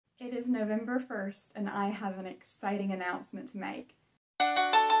It is November 1st and I have an exciting announcement to make.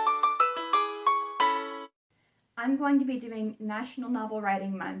 I'm going to be doing National Novel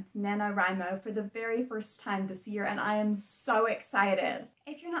Writing Month, NaNoWriMo, for the very first time this year, and I am so excited.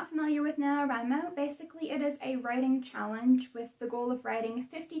 If you're not familiar with NaNoWriMo, basically it is a writing challenge with the goal of writing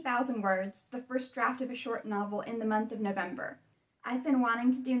 50,000 words, the first draft of a short novel, in the month of November. I've been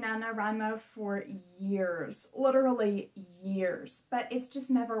wanting to do NaNoWriMo for years, literally years, but it's just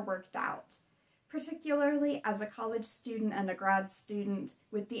never worked out. Particularly as a college student and a grad student,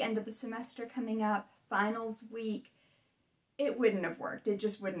 with the end of the semester coming up, finals week, it wouldn't have worked. It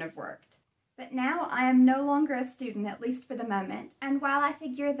just wouldn't have worked. But now I am no longer a student, at least for the moment, and while I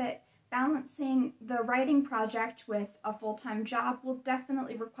figure that balancing the writing project with a full-time job will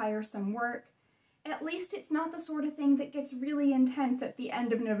definitely require some work, at least it's not the sort of thing that gets really intense at the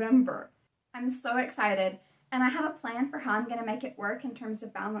end of November. I'm so excited, and I have a plan for how I'm going to make it work in terms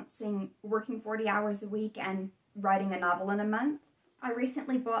of balancing working 40 hours a week and writing a novel in a month. I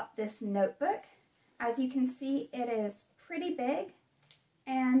recently bought this notebook. As you can see, it is pretty big,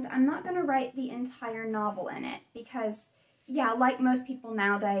 and I'm not going to write the entire novel in it because, yeah, like most people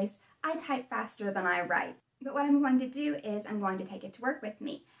nowadays, I type faster than I write. But what I'm going to do is I'm going to take it to work with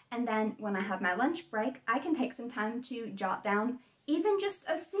me, and then when I have my lunch break, I can take some time to jot down even just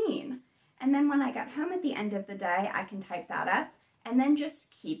a scene. And then when I get home at the end of the day, I can type that up and then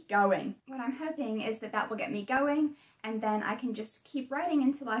just keep going. What I'm hoping is that that will get me going, and then I can just keep writing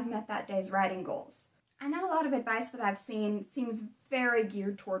until I've met that day's writing goals. I know a lot of advice that I've seen seems very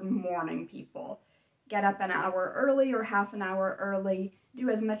geared toward morning people. Get up an hour early or half an hour early, do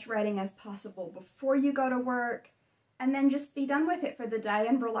as much writing as possible before you go to work, and then just be done with it for the day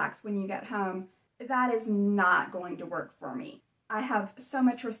and relax when you get home. That is not going to work for me. I have so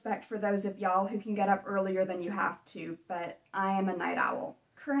much respect for those of y'all who can get up earlier than you have to, but I am a night owl.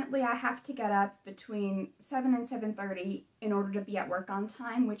 Currently, I have to get up between 7 and 7:30 in order to be at work on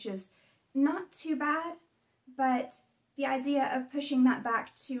time, which is not too bad, but the idea of pushing that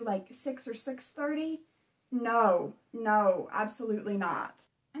back to like 6 or 6:30, no, absolutely not.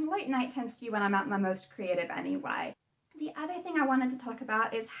 And late night tends to be when I'm at my most creative anyway. The other thing I wanted to talk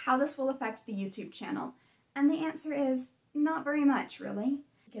about is how this will affect the YouTube channel, and the answer is not very much, really,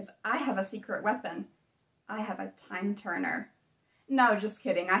 because I have a secret weapon. I have a time turner. No, just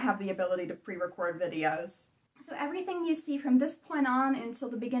kidding, I have the ability to pre-record videos. So everything you see from this point on until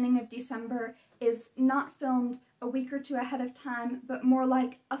the beginning of December is not filmed a week or two ahead of time, but more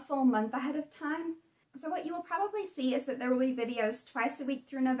like a full month ahead of time. So what you will probably see is that there will be videos twice a week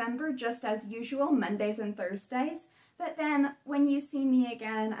through November, just as usual, Mondays and Thursdays. But then when you see me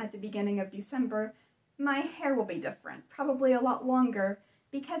again at the beginning of December, my hair will be different, probably a lot longer,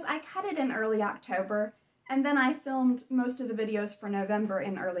 because I cut it in early October, and then I filmed most of the videos for November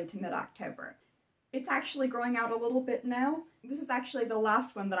in early to mid-October. It's actually growing out a little bit now. This is actually the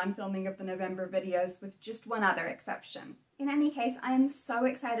last one that I'm filming of the November videos, with just one other exception. In any case, I am so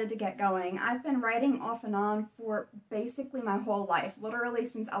excited to get going. I've been writing off and on for basically my whole life, literally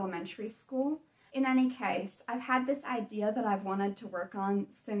since elementary school. In any case, I've had this idea that I've wanted to work on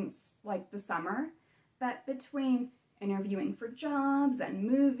since, like, the summer, but between interviewing for jobs and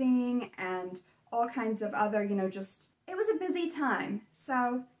moving and all kinds of other, it was a busy time.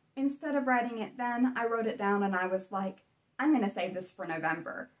 So instead of writing it then, I wrote it down and I was like, I'm gonna save this for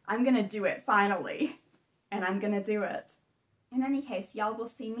November. I'm gonna do it finally. And I'm gonna do it. In any case, y'all will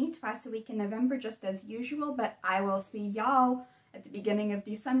see me twice a week in November just as usual, but I will see y'all at the beginning of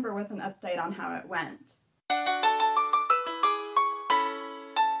December with an update on how it went.